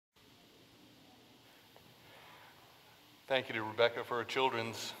Thank you to Rebecca for a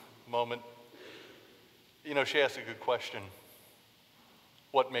children's moment. You know, she asked a good question.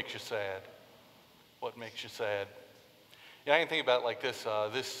 What makes you sad? What makes you sad? I can think about it like this.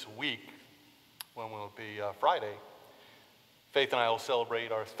 This week, when will it be? Friday, Faith and I will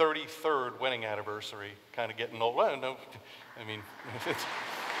celebrate our 33rd wedding anniversary. Kind of getting old. Well, no, I mean,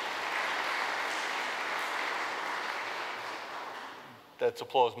 that's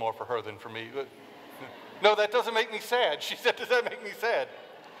applause more for her than for me. No, that doesn't make me sad. She said, does that make me sad?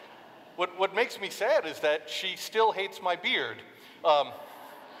 What makes me sad is that she still hates my beard.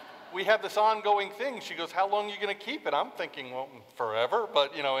 We have this ongoing thing. She goes, how long are you going to keep it? I'm thinking, well, forever,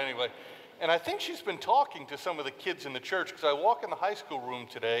 but anyway. And I think she's been talking to some of the kids in the church, because I walk in the high school room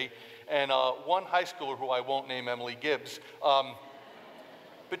today, and one high schooler who I won't name, Emily Gibbs,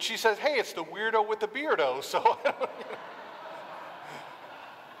 but she says, hey, it's the weirdo with the beardo, so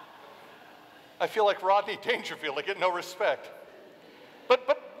I feel like Rodney Dangerfield. I get no respect.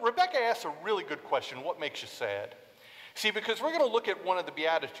 But Rebecca asked a really good question. What makes you sad? See, because we're going to look at one of the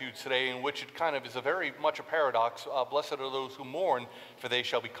Beatitudes today, in which it kind of is very much a paradox. Blessed are those who mourn, for they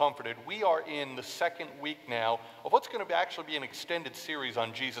shall be comforted. We are in the second week now of what's going to actually be an extended series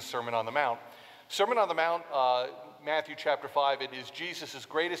on Jesus' Sermon on the Mount. Sermon on the Mount, Matthew chapter 5, it is Jesus'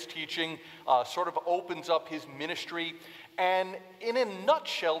 greatest teaching, sort of opens up his ministry. And in a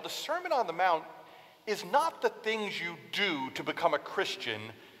nutshell, the Sermon on the Mount is not the things you do to become a Christian.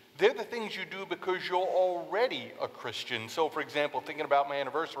 They're the things you do because you're already a Christian. So, for example, thinking about my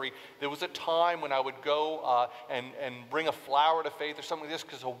anniversary, there was a time when I would go and bring a flower to Faith or something like this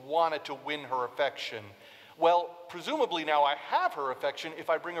because I wanted to win her affection. Well, presumably now I have her affection. If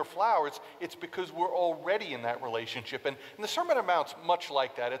I bring her flowers, it's because we're already in that relationship. And the Sermon on the Mount's much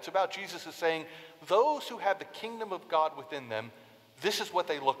like that. It's about Jesus is saying, those who have the kingdom of God within them, this is what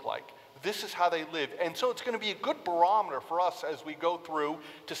they look like. This is how they live. And so it's going to be a good barometer for us as we go through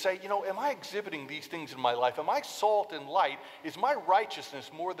to say, am I exhibiting these things in my life? Am I salt and light? Is my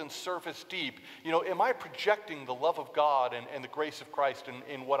righteousness more than surface deep? Am I projecting the love of God and the grace of Christ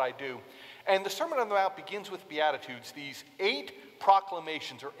in what I do? And the Sermon on the Mount begins with Beatitudes, these 8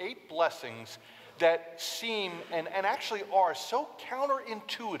 proclamations or 8 blessings that seem and actually are so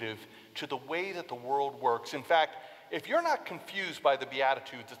counterintuitive to the way that the world works. In fact, if you're not confused by the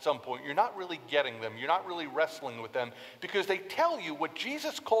Beatitudes at some point, you're not really getting them, you're not really wrestling with them, because they tell you what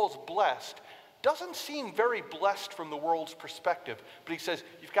Jesus calls blessed doesn't seem very blessed from the world's perspective. But he says,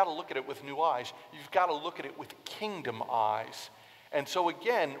 you've got to look at it with new eyes. You've got to look at it with kingdom eyes. And so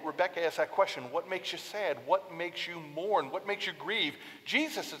again, Rebecca asked that question, what makes you sad? What makes you mourn? What makes you grieve?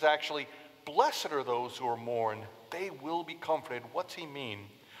 Jesus is actually, blessed are those who are mourn. They will be comforted. What's he mean?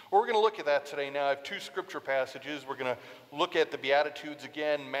 Well, we're going to look at that today now. I have 2 scripture passages. We're going to look at the Beatitudes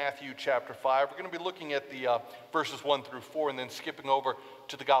again, Matthew chapter 5. We're going to be looking at the verses 1 through 4 and then skipping over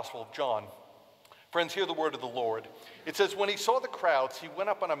to the Gospel of John. Friends, hear the word of the Lord. It says, when he saw the crowds, he went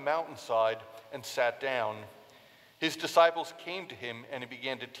up on a mountainside and sat down. His disciples came to him, and he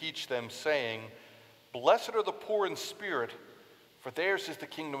began to teach them, saying, blessed are the poor in spirit, for theirs is the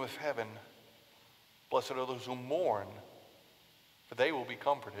kingdom of heaven. Blessed are those who mourn, for they will be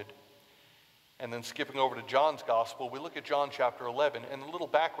comforted. And then skipping over to John's gospel, we look at John chapter 11, and a little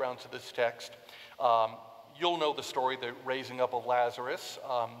background to this text. You'll know the story, the raising up of Lazarus.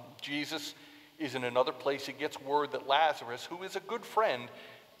 Jesus is in another place. He gets word that Lazarus, who is a good friend,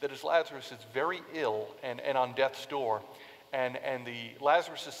 that as Lazarus is very ill and on death's door. And the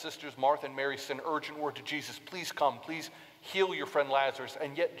Lazarus' sisters, Martha and Mary, send urgent word to Jesus, please come, please heal your friend Lazarus.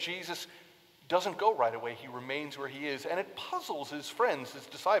 And yet Jesus doesn't go right away. He remains where he is. And it puzzles his friends, his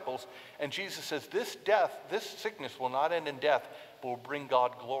disciples. And Jesus says, this sickness will not end in death, but will bring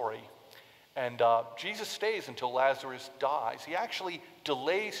God glory. And Jesus stays until Lazarus dies. He actually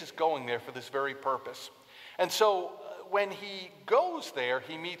delays his going there for this very purpose. And so when he goes there,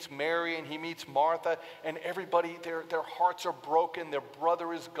 he meets Mary and he meets Martha, and everybody, their hearts are broken. Their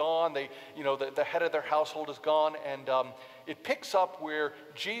brother is gone. The head of their household is gone. And it picks up where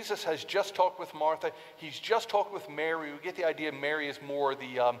Jesus has just talked with Martha. He's just talked with Mary. We get the idea Mary is more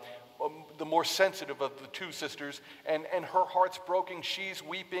the more sensitive of the 2 sisters, and her heart's broken. She's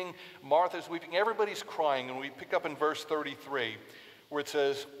weeping. Martha's weeping. Everybody's crying. And we pick up in verse 33 where it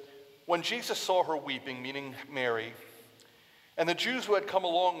says, when Jesus saw her weeping, meaning Mary, and the Jews who had come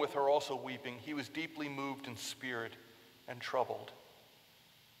along with her also weeping, he was deeply moved in spirit and troubled.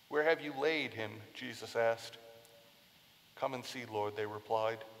 Where have you laid him? Jesus asked. Come and see, Lord, they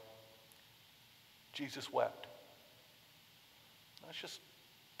replied. Jesus wept. Let's just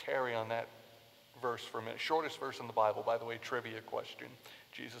tarry on that verse for a minute. Shortest verse in the Bible, by the way, trivia question.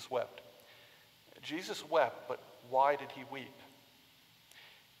 Jesus wept. Jesus wept, but why did he weep?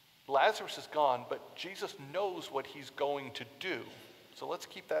 Lazarus is gone, but Jesus knows what he's going to do. So let's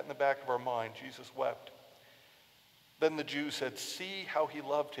keep that in the back of our mind. Jesus wept. Then the Jews said, "See how he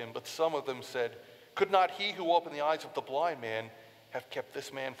loved him." But some of them said, "Could not he who opened the eyes of the blind man have kept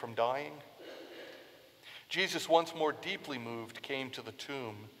this man from dying?" Jesus, once more deeply moved, came to the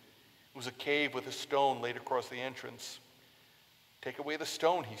tomb. It was a cave with a stone laid across the entrance. "Take away the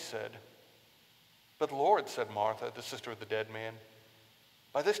stone," he said. "But Lord," said Martha, the sister of the dead man,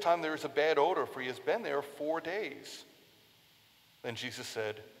 "by this time there is a bad odor, for he has been there 4 days." Then Jesus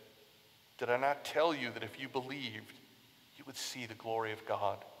said, "Did I not tell you that if you believed, you would see the glory of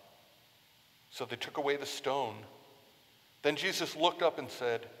God?" So they took away the stone. Then Jesus looked up and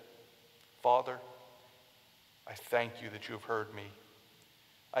said, "Father, I thank you that you have heard me.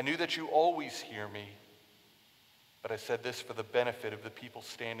 I knew that you always hear me, but I said this for the benefit of the people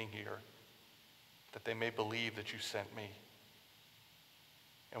standing here, that they may believe that you sent me."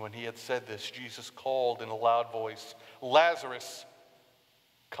 And when he had said this, Jesus called in a loud voice, "Lazarus,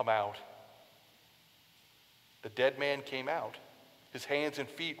 come out." The dead man came out, his hands and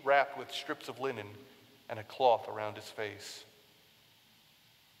feet wrapped with strips of linen and a cloth around his face.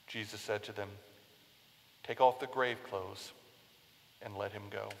 Jesus said to them, "Take off the grave clothes and let him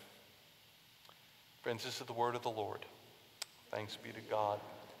go." Friends, this is the word of the Lord. Thanks be to God.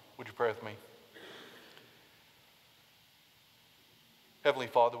 Would you pray with me? Heavenly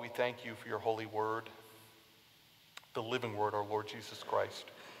Father, we thank you for your holy word, the living word, our Lord Jesus Christ.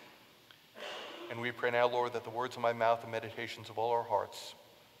 And we pray now, Lord, that the words of my mouth and meditations of all our hearts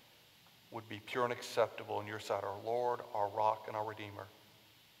would be pure and acceptable in your sight, our Lord, our rock, and our Redeemer.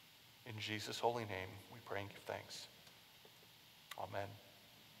 In Jesus' holy name, we pray and give thanks. Amen.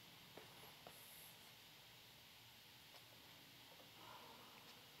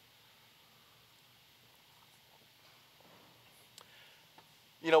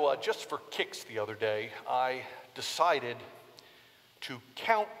 Just for kicks the other day, I decided to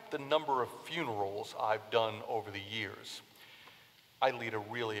count the number of funerals I've done over the years. I lead a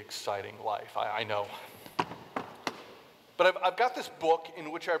really exciting life, I know. But I've got this book in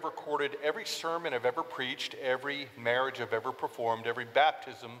which I've recorded every sermon I've ever preached, every marriage I've ever performed, every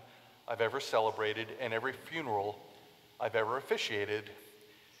baptism I've ever celebrated, and every funeral I've ever officiated.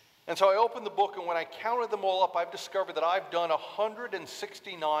 And so I opened the book, and when I counted them all up, I've discovered that I've done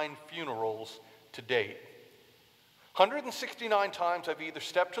 169 funerals to date. 169 times I've either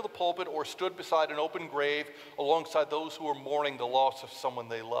stepped to the pulpit or stood beside an open grave alongside those who are mourning the loss of someone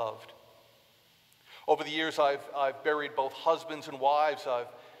they loved. Over the years, I've buried both husbands and wives. I've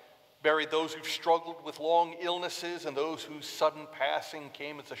buried those who've struggled with long illnesses and those whose sudden passing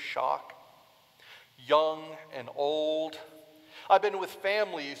came as a shock. Young and old. I've been with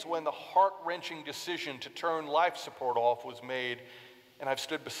families when the heart-wrenching decision to turn life support off was made, and I've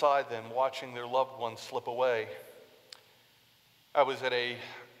stood beside them watching their loved ones slip away. I was at a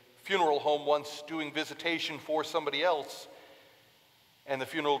funeral home once doing visitation for somebody else, and the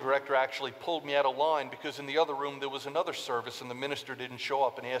funeral director actually pulled me out of line because in the other room there was another service and the minister didn't show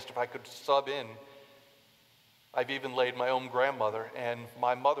up, and he asked if I could sub in. I've even laid my own grandmother and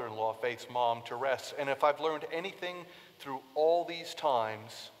my mother-in-law, Faith's mom, to rest. And if I've learned anything through all these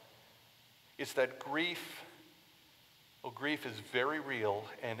times, it's that grief is very real,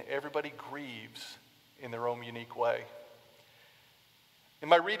 and everybody grieves in their own unique way. In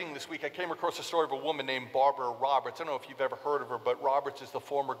my reading this week, I came across the story of a woman named Barbara Roberts. I don't know if you've ever heard of her, but Roberts is the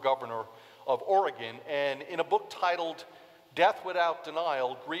former governor of Oregon. And in a book titled Death Without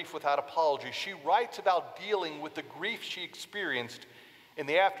Denial, Grief Without Apology, she writes about dealing with the grief she experienced in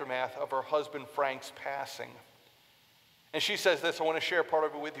the aftermath of her husband Frank's passing. And she says this, I want to share part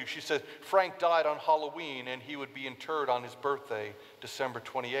of it with you. She says, Frank died on Halloween and he would be interred on his birthday, December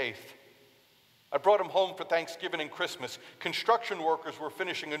 28th. I brought him home for Thanksgiving and Christmas. Construction workers were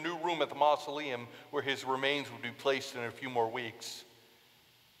finishing a new room at the mausoleum where his remains would be placed in a few more weeks.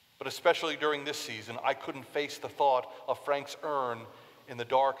 But especially during this season, I couldn't face the thought of Frank's urn in the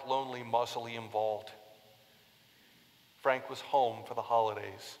dark, lonely mausoleum vault. Frank was home for the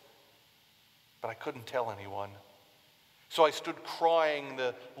holidays, but I couldn't tell anyone. So I stood crying in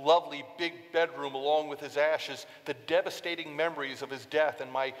the lovely big bedroom along with his ashes, the devastating memories of his death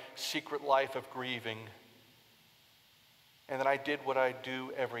and my secret life of grieving. And then I did what I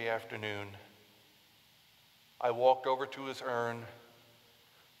do every afternoon. I walked over to his urn,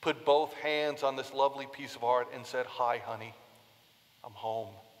 put both hands on this lovely piece of art and said, "Hi, honey, I'm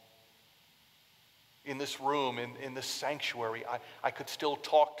home." in this room, in this sanctuary, I could still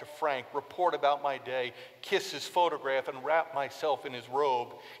talk to Frank, report about my day, kiss his photograph, and wrap myself in his robe.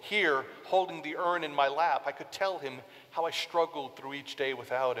 Here, holding the urn in my lap, I could tell him how I struggled through each day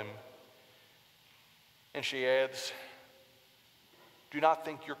without him. And she adds, do not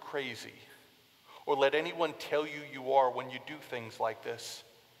think you're crazy, or let anyone tell you you are when you do things like this.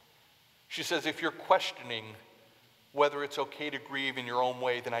 She says, if you're questioning whether it's okay to grieve in your own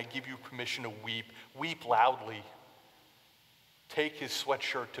way, then I give you permission to weep. Weep loudly. Take his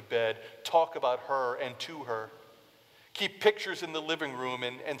sweatshirt to bed. Talk about her and to her. Keep pictures in the living room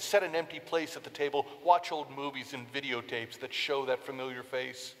and set an empty place at the table. Watch old movies and videotapes that show that familiar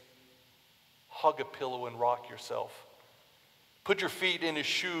face. Hug a pillow and rock yourself. Put your feet in his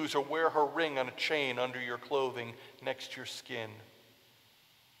shoes or wear her ring on a chain under your clothing next to your skin.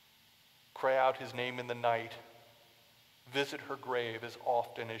 Cry out his name in the night. Visit her grave as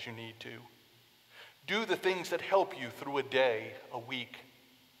often as you need to. Do the things that help you through a day, a week,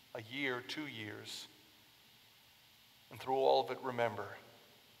 a year, 2 years. And through all of it, remember,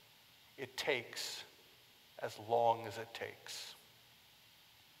 it takes as long as it takes.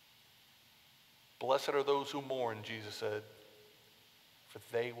 Blessed are those who mourn, Jesus said, for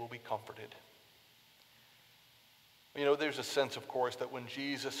they will be comforted. You know, there's a sense, of course, that when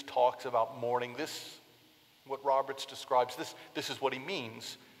Jesus talks about mourning, what Roberts describes, this is what he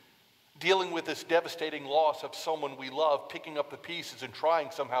means. Dealing with this devastating loss of someone we love, picking up the pieces and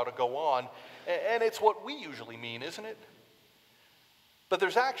trying somehow to go on. And it's what we usually mean, isn't it? But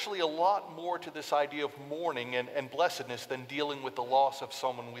there's actually a lot more to this idea of mourning and blessedness than dealing with the loss of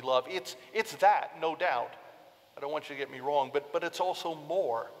someone we love. It's that, no doubt. I don't want you to get me wrong, but it's also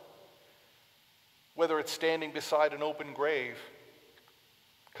more. Whether it's standing beside an open grave,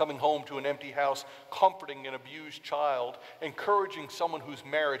 coming home to an empty house, comforting an abused child, encouraging someone whose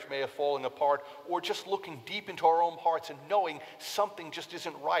marriage may have fallen apart, or just looking deep into our own hearts and knowing something just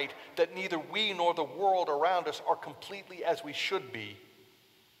isn't right, that neither we nor the world around us are completely as we should be.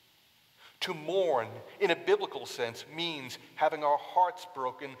 To mourn, in a biblical sense, means having our hearts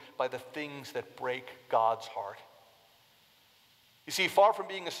broken by the things that break God's heart. You see, far from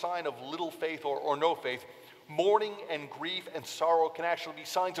being a sign of little faith or no faith, mourning and grief and sorrow can actually be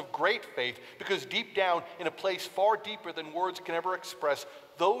signs of great faith, because deep down, in a place far deeper than words can ever express,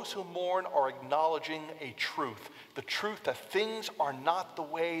 those who mourn are acknowledging a truth, the truth that things are not the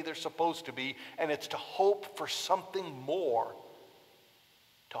way they're supposed to be, and it's to hope for something more,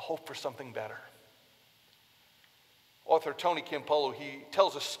 to hope for something better. Author Tony Campolo, he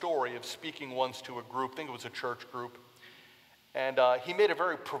tells a story of speaking once to a group, I think it was a church group, and he made a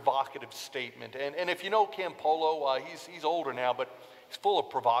very provocative statement. And if you know Campolo, he's older now, but he's full of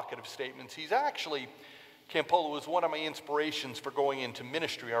provocative statements. Campolo was one of my inspirations for going into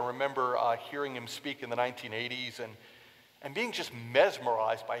ministry. I remember hearing him speak in the 1980s and being just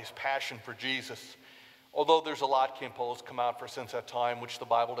mesmerized by his passion for Jesus. Although there's a lot Campolo's come out for since that time, which the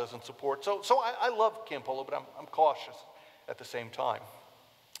Bible doesn't support. So I love Campolo, but I'm cautious at the same time.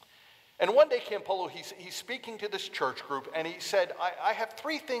 And one day, Campolo, he's speaking to this church group, and he said, I have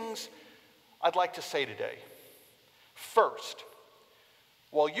 3 things I'd like to say today. First,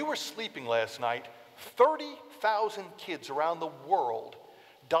 while you were sleeping last night, 30,000 kids around the world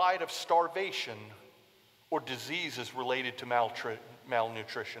died of starvation or diseases related to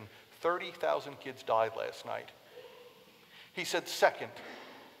malnutrition. 30,000 kids died last night. He said, second,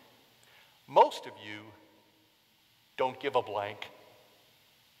 most of you don't give a blank.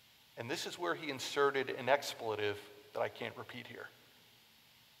 And this is where he inserted an expletive that I can't repeat here.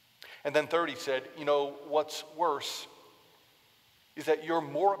 And then third, he said, you know, what's worse is that you're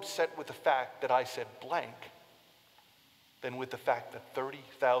more upset with the fact that I said blank than with the fact that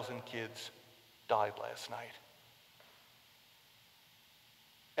 30,000 kids died last night.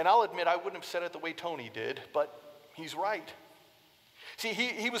 And I'll admit I wouldn't have said it the way Tony did, but he's right. See,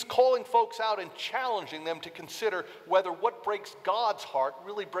 he was calling folks out and challenging them to consider whether what breaks God's heart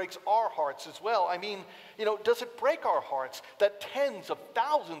really breaks our hearts as well. I mean, you know, does it break our hearts that tens of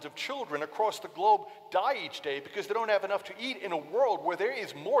thousands of children across the globe die each day because they don't have enough to eat in a world where there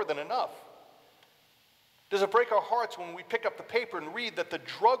is more than enough? Does it break our hearts when we pick up the paper and read that the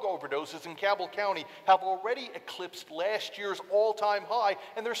drug overdoses in Cabell County have already eclipsed last year's all-time high,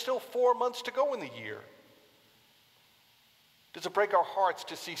 and there's still 4 months to go in the year? Does it break our hearts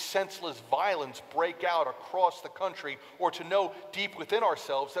to see senseless violence break out across the country, or to know deep within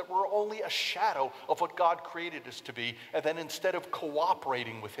ourselves that we're only a shadow of what God created us to be, and then instead of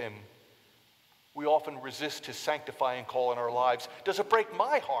cooperating with Him, we often resist His sanctifying call in our lives? Does it break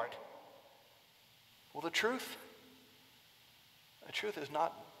my heart? Well, the truth is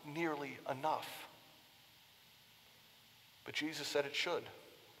not nearly enough. But Jesus said it should.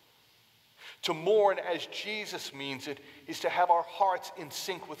 To mourn, as Jesus means it, is to have our hearts in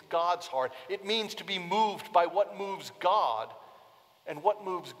sync with God's heart. It means to be moved by what moves God. And what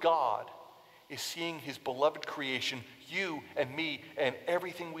moves God is seeing his beloved creation, you and me and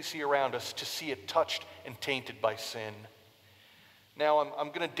everything we see around us, to see it touched and tainted by sin. Now, I'm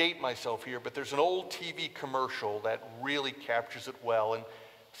going to date myself here, but there's an old TV commercial that really captures it well. And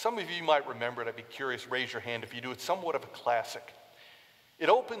some of you might remember it. I'd be curious, raise your hand if you do. It's somewhat of a classic. It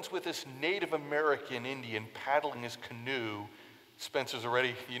opens with this Native American Indian paddling his canoe. Spencer's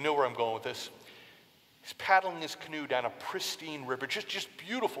already, you know where I'm going with this. He's paddling his canoe down a pristine river, just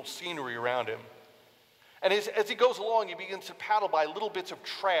beautiful scenery around him. And as he goes along, he begins to paddle by little bits of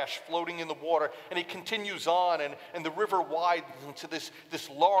trash floating in the water, and he continues on, and the river widens into this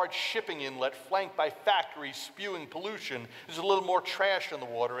large shipping inlet flanked by factories spewing pollution. There's a little more trash in the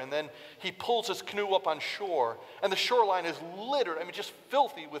water, and then he pulls his canoe up on shore, and the shoreline is littered, just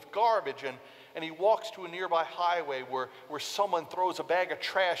filthy with garbage, and he walks to a nearby highway where someone throws a bag of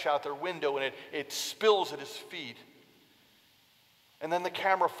trash out their window, and it spills at his feet. And then the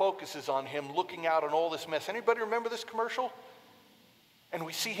camera focuses on him looking out on all this mess. Anybody remember this commercial? And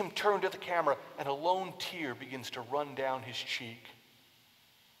we see him turn to the camera, and a lone tear begins to run down his cheek.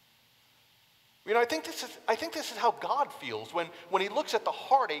 I think this is how God feels when he looks at the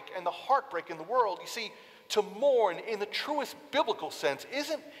heartache and the heartbreak in the world. You see, to mourn in the truest biblical sense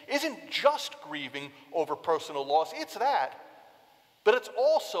isn't just grieving over personal loss. It's that. But it's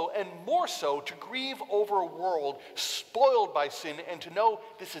also, and more so, to grieve over a world spoiled by sin and to know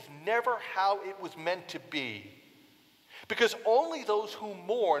this is never how it was meant to be. Because only those who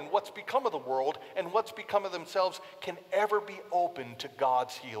mourn what's become of the world and what's become of themselves can ever be open to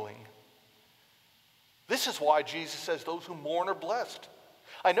God's healing. This is why Jesus says those who mourn are blessed.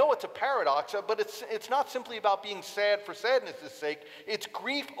 I know it's a paradox, but it's not simply about being sad for sadness' sake. It's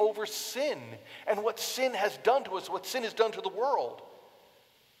grief over sin and what sin has done to us, what sin has done to the world.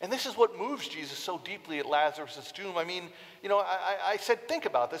 And this is what moves Jesus so deeply at Lazarus' tomb. I said, think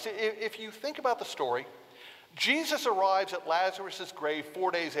about this. If you think about the story, Jesus arrives at Lazarus' grave 4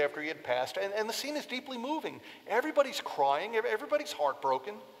 days after he had passed, and the scene is deeply moving. Everybody's crying, everybody's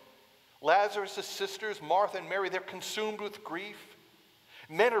heartbroken. Lazarus' sisters, Martha and Mary, they're consumed with grief.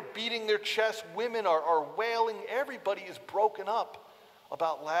 Men are beating their chests, women are wailing. Everybody is broken up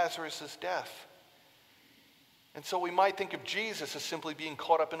about Lazarus' death. And so we might think of Jesus as simply being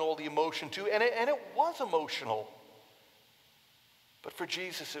caught up in all the emotion too, and it was emotional. But for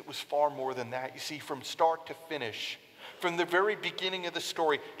Jesus, it was far more than that. You see, from start to finish, from the very beginning of the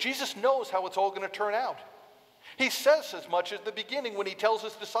story, Jesus knows how it's all going to turn out. He says as much at the beginning when he tells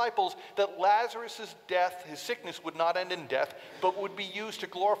his disciples that Lazarus' death, his sickness, would not end in death, but would be used to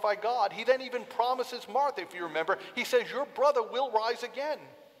glorify God. He then even promises Martha, if you remember, he says, your brother will rise again.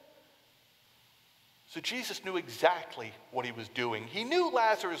 So Jesus knew exactly what he was doing. He knew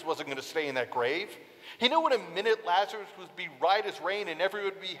Lazarus wasn't going to stay in that grave. He knew in a minute Lazarus would be right as rain and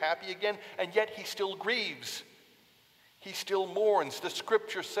everyone would be happy again, and yet he still grieves. He still mourns. The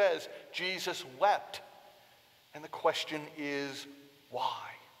scripture says Jesus wept. And the question is, why?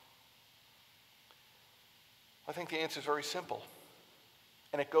 I think the answer is very simple.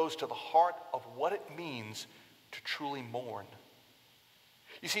 And it goes to the heart of what it means to truly mourn.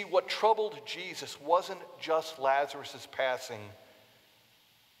 You see, what troubled Jesus wasn't just Lazarus' passing.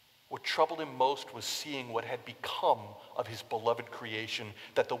 What troubled him most was seeing what had become of his beloved creation,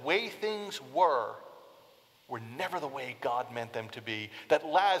 that the way things were never the way God meant them to be. That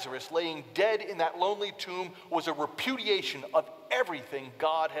Lazarus, laying dead in that lonely tomb, was a repudiation of everything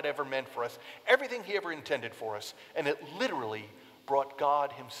God had ever meant for us, everything he ever intended for us, and it literally brought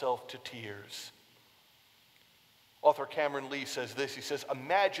God himself to tears. Author Cameron Lee says this, he says,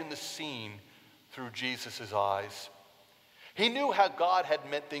 imagine the scene through Jesus' eyes. He knew how God had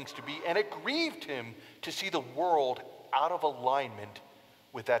meant things to be, and it grieved him to see the world out of alignment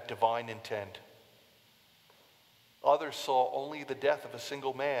with that divine intent. Others saw only the death of a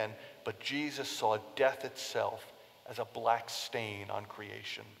single man, but Jesus saw death itself as a black stain on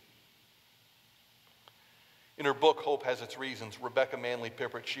creation. In her book, Hope Has Its Reasons, Rebecca Manley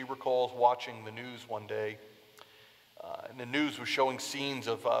Pippert, she recalls watching the news one day. And the news was showing scenes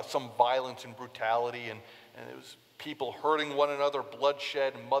of some violence and brutality, and it was people hurting one another,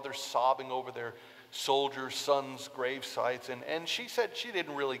 bloodshed, and mothers sobbing over their soldiers' sons' grave sites. And she said she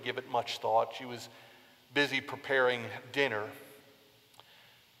didn't really give it much thought. She was busy preparing dinner.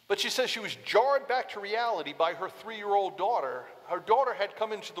 But she says she was jarred back to reality by her 3-year-old daughter. Her daughter had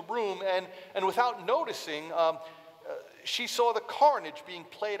come into the room, and without noticing, she saw the carnage being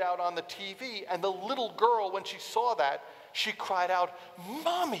played out on the TV, and the little girl, when she saw that, she cried out,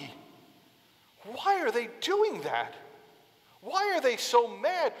 "Mommy, why are they doing that? Why are they so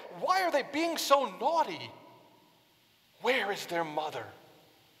mad? Why are they being so naughty? Where is their mother?"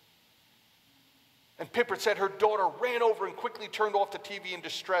 And Pippert said her daughter ran over and quickly turned off the TV in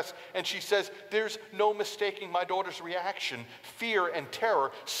distress. And she says, "There's no mistaking my daughter's reaction, fear and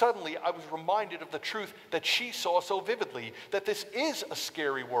terror. Suddenly, I was reminded of the truth that she saw so vividly, that this is a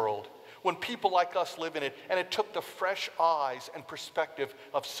scary world when people like us live in it. And it took the fresh eyes and perspective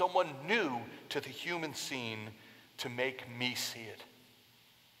of someone new to the human scene to make me see it."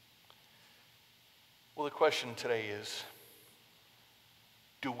 Well, the question today is,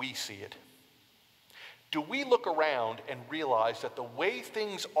 do we see it? Do we look around and realize that the way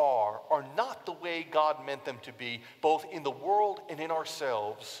things are not the way God meant them to be, both in the world and in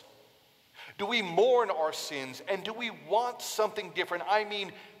ourselves? Do we mourn our sins, and do we want something different? I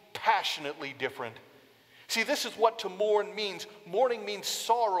mean, passionately different. See, this is what to mourn means. Mourning means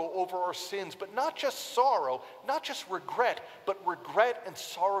sorrow over our sins, but not just sorrow, not just regret, but regret and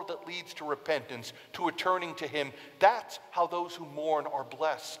sorrow that leads to repentance, to a turning to Him. That's how those who mourn are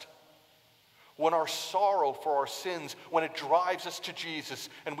blessed. When our sorrow for our sins, when it drives us to Jesus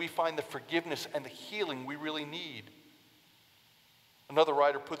and we find the forgiveness and the healing we really need. Another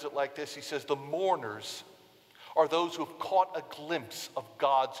writer puts it like this. He says, the mourners are those who have caught a glimpse of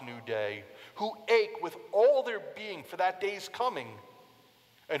God's new day, who ache with all their being for that day's coming,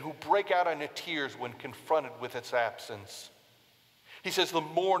 and who break out into tears when confronted with its absence. He says the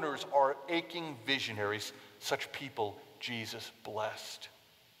mourners are aching visionaries. Such people Jesus blessed.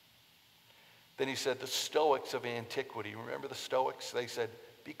 Then he said the Stoics of antiquity, remember the Stoics? They said,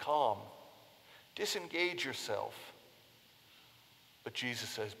 be calm, disengage yourself. But Jesus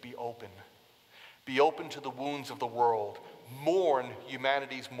says, be open. Be open to the wounds of the world. Mourn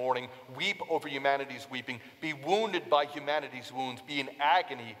humanity's mourning. Weep over humanity's weeping. Be wounded by humanity's wounds. Be in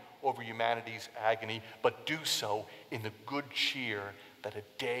agony over humanity's agony. But do so in the good cheer that a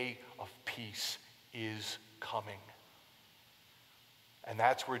day of peace is coming. And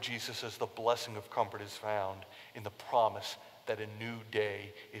that's where Jesus says the blessing of comfort is found, in the promise that a new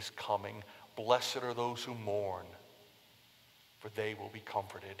day is coming. Blessed are those who mourn, for they will be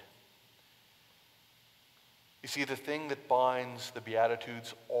comforted. You see, the thing that binds the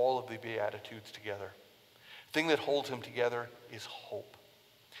Beatitudes, all of the Beatitudes together, the thing that holds them together is hope.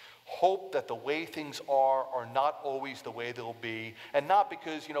 Hope that the way things are not always the way they'll be, and not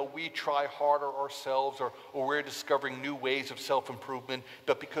because, we try harder ourselves or we're discovering new ways of self-improvement,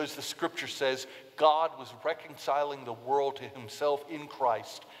 but because the Scripture says God was reconciling the world to Himself in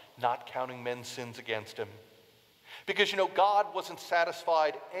Christ, not counting men's sins against Him. Because, God wasn't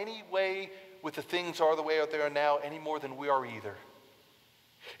satisfied any way with the things are the way out there now any more than we are either.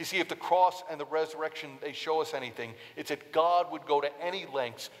 You see, if the cross and the resurrection, they show us anything, it's that God would go to any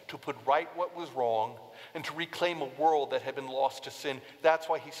lengths to put right what was wrong and to reclaim a world that had been lost to sin. That's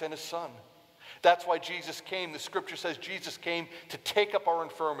why He sent His Son. That's why Jesus came. The Scripture says Jesus came to take up our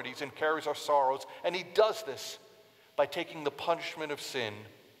infirmities and carries our sorrows. And He does this by taking the punishment of sin.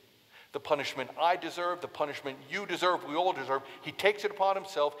 The punishment I deserve, the punishment you deserve, we all deserve. He takes it upon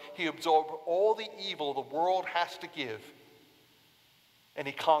Himself. He absorbed all the evil the world has to give. And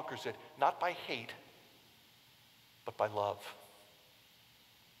He conquers it, not by hate, but by love.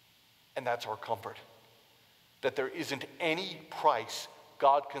 And that's our comfort. That there isn't any price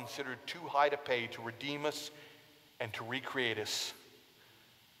God considered too high to pay to redeem us and to recreate us.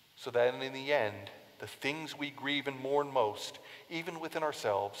 So that in the end, the things we grieve and mourn most, even within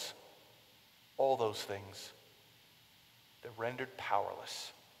ourselves, all those things, they're rendered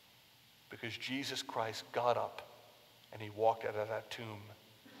powerless because Jesus Christ got up and He walked out of that tomb.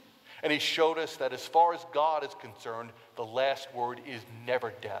 And He showed us that as far as God is concerned, the last word is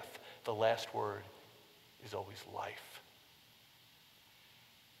never death. The last word is always life.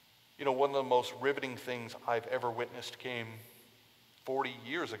 One of the most riveting things I've ever witnessed came 40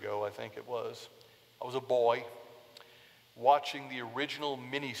 years ago, I think it was. I was a boy watching the original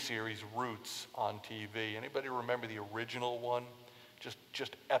miniseries Roots on TV. Anybody remember the original one?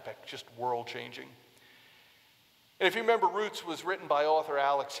 Just epic, just world-changing. And if you remember, Roots was written by author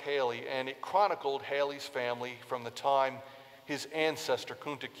Alex Haley, and it chronicled Haley's family from the time his ancestor,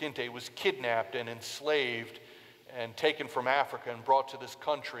 Kunta Kinte, was kidnapped and enslaved and taken from Africa and brought to this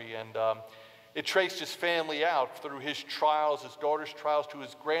country. And it traced his family out through his trials, his daughter's trials, to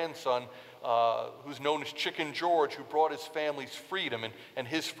his grandson, who's known as Chicken George, who brought his family's freedom and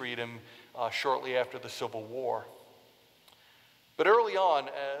his freedom shortly after the Civil War. But early on,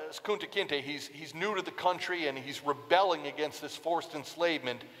 as Kunta Kinte, he's new to the country and he's rebelling against this forced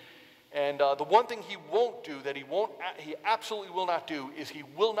enslavement. And the one thing he won't do, he absolutely will not do, is he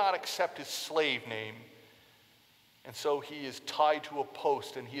will not accept his slave name. And so he is tied to a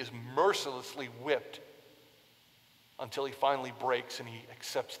post and he is mercilessly whipped until he finally breaks and he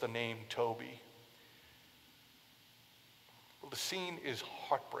accepts the name Toby. Well, the scene is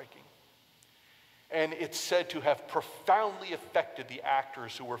heartbreaking. And it's said to have profoundly affected the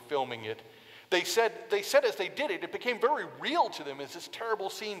actors who were filming it. They said as they did it, it became very real to them as this terrible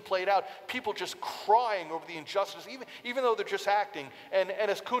scene played out. People just crying over the injustice, even though they're just acting. And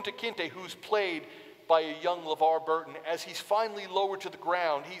as Kunta Kinte, who's played by a young LeVar Burton, as he's finally lowered to the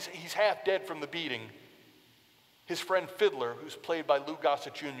ground, he's half dead from the beating. His friend Fiddler, who's played by Lou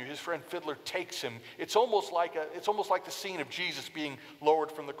Gossett Jr., his friend Fiddler takes him. It's almost like the scene of Jesus being lowered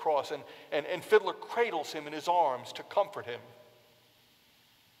from the cross. And Fiddler cradles him in his arms to comfort him.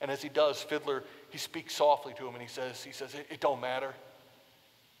 And as he does, Fiddler, he speaks softly to him and he says, it don't matter.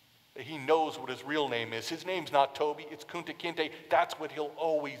 He knows what his real name is. His name's not Toby, it's Kunta Kinte. That's what he'll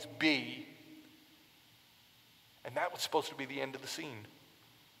always be. And that was supposed to be the end of the scene.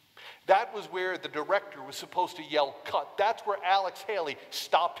 That was where the director was supposed to yell, cut. That's where Alex Haley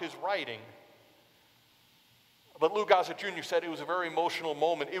stopped his writing. But Lou Gossett Jr. said it was a very emotional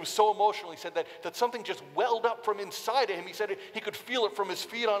moment. It was so emotional, he said, that something just welled up from inside of him. He said he could feel it from his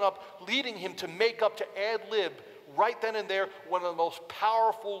feet on up, leading him to make up, to ad-lib right then and there one of the most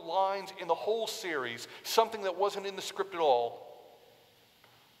powerful lines in the whole series, something that wasn't in the script at all.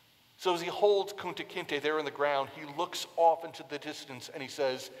 So as he holds Kunta Kinte there on the ground, he looks off into the distance and he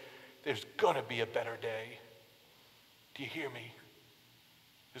says, there's going to be a better day. Do you hear me?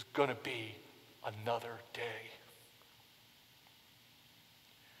 There's going to be another day.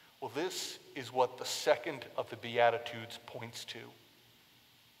 Well, this is what the second of the Beatitudes points to.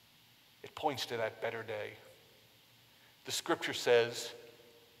 It points to that better day. The scripture says,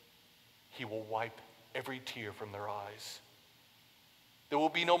 he will wipe every tear from their eyes. There will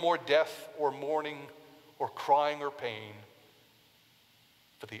be no more death or mourning or crying or pain,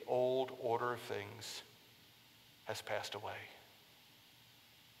 for the old order of things has passed away.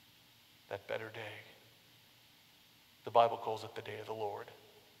 That better day. The Bible calls it the day of the Lord.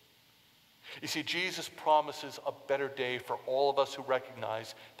 You see, Jesus promises a better day for all of us who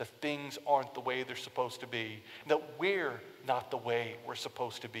recognize that things aren't the way they're supposed to be, and that we're not the way we're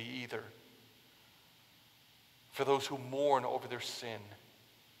supposed to be either. For those who mourn over their sin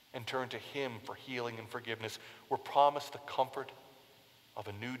and turn to him for healing and forgiveness, we're promised the comfort of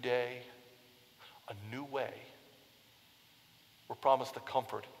a new day, a new way. We're promised the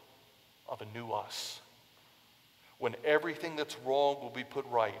comfort of a new us, when everything that's wrong will be put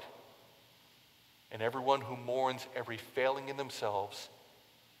right, and everyone who mourns every failing in themselves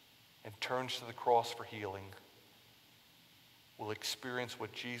and turns to the cross for healing will experience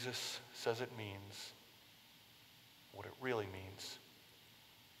what Jesus says it means, what it really means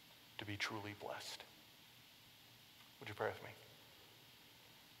to be truly blessed. Would you pray with me?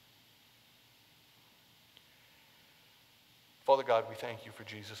 Father God, we thank you for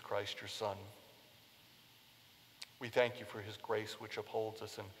Jesus Christ, your Son. We thank you for his grace which upholds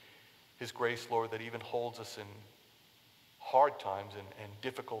us, and his grace, Lord, that even holds us in hard times and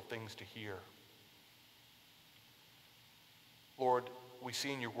difficult things to hear. Lord, we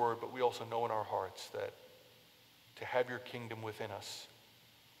see in your word, but we also know in our hearts that to have your kingdom within us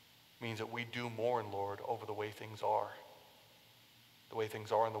means that we do mourn, Lord, over the way things are. The way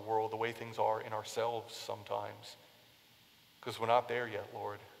things are in the world, the way things are in ourselves sometimes. Because we're not there yet,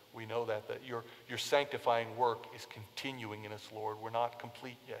 Lord. We know that your sanctifying work is continuing in us, Lord. We're not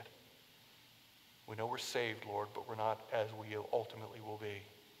complete yet. We know we're saved, Lord, but we're not as we ultimately will be.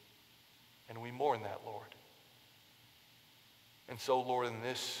 And we mourn that, Lord. And so, Lord, in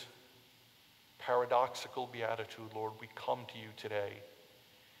this paradoxical beatitude, Lord, we come to you today,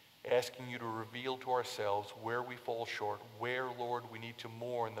 asking you to reveal to ourselves where we fall short, where, Lord, we need to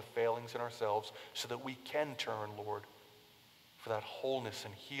mourn the failings in ourselves so that we can turn, Lord, for that wholeness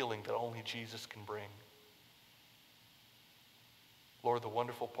and healing that only Jesus can bring. Lord, the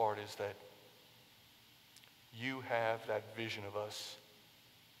wonderful part is that you have that vision of us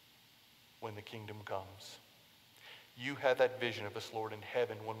when the kingdom comes. You have that vision of us, Lord, in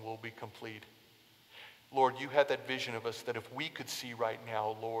heaven when we'll be complete. Lord, you had that vision of us that if we could see right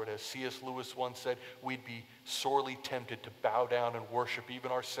now, Lord, as C.S. Lewis once said, we'd be sorely tempted to bow down and worship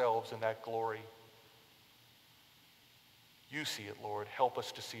even ourselves in that glory. You see it, Lord. Help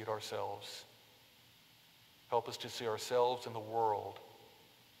us to see it ourselves. Help us to see ourselves and the world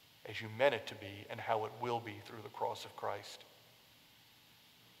as you meant it to be and how it will be through the cross of Christ.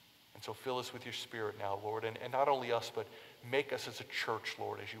 And so fill us with your Spirit now, Lord, and not only us, but make us as a church,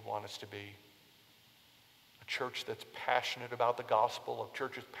 Lord, as you want us to be. A church that's passionate about the gospel, a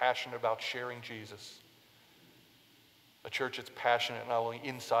church that's passionate about sharing Jesus. A church that's passionate not only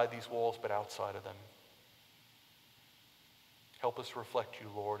inside these walls, but outside of them. Help us reflect you,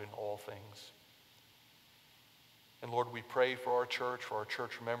 Lord, in all things. And Lord, we pray for our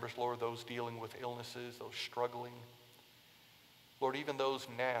church members, Lord, those dealing with illnesses, those struggling. Lord, even those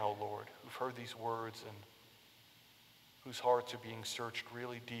now, Lord, who've heard these words and whose hearts are being searched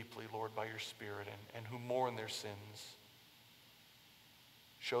really deeply, Lord, by your Spirit, and who mourn their sins.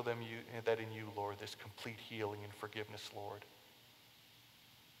 Show them that in you, Lord, this complete healing and forgiveness, Lord.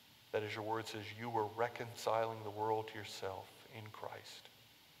 That, as your word says, you were reconciling the world to yourself in Christ,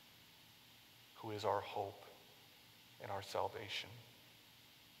 who is our hope and our salvation.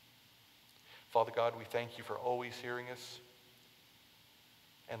 Father God, we thank you for always hearing us.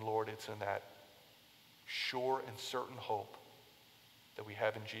 And Lord, it's in that sure and certain hope that we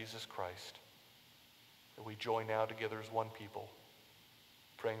have in Jesus Christ that we join now together as one people,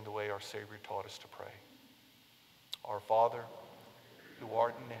 praying the way our Savior taught us to pray. Our Father, who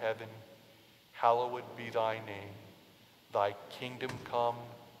art in heaven, hallowed be thy name. Thy kingdom come,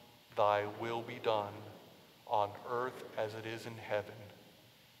 thy will be done, on earth as it is in heaven.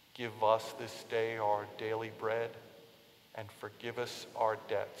 Give us this day our daily bread, and forgive us our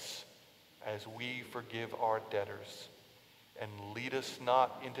debts, as we forgive our debtors. And lead us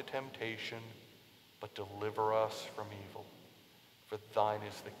not into temptation, but deliver us from evil. For thine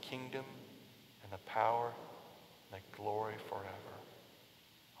is the kingdom, and the power, and the glory forever.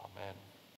 Amen.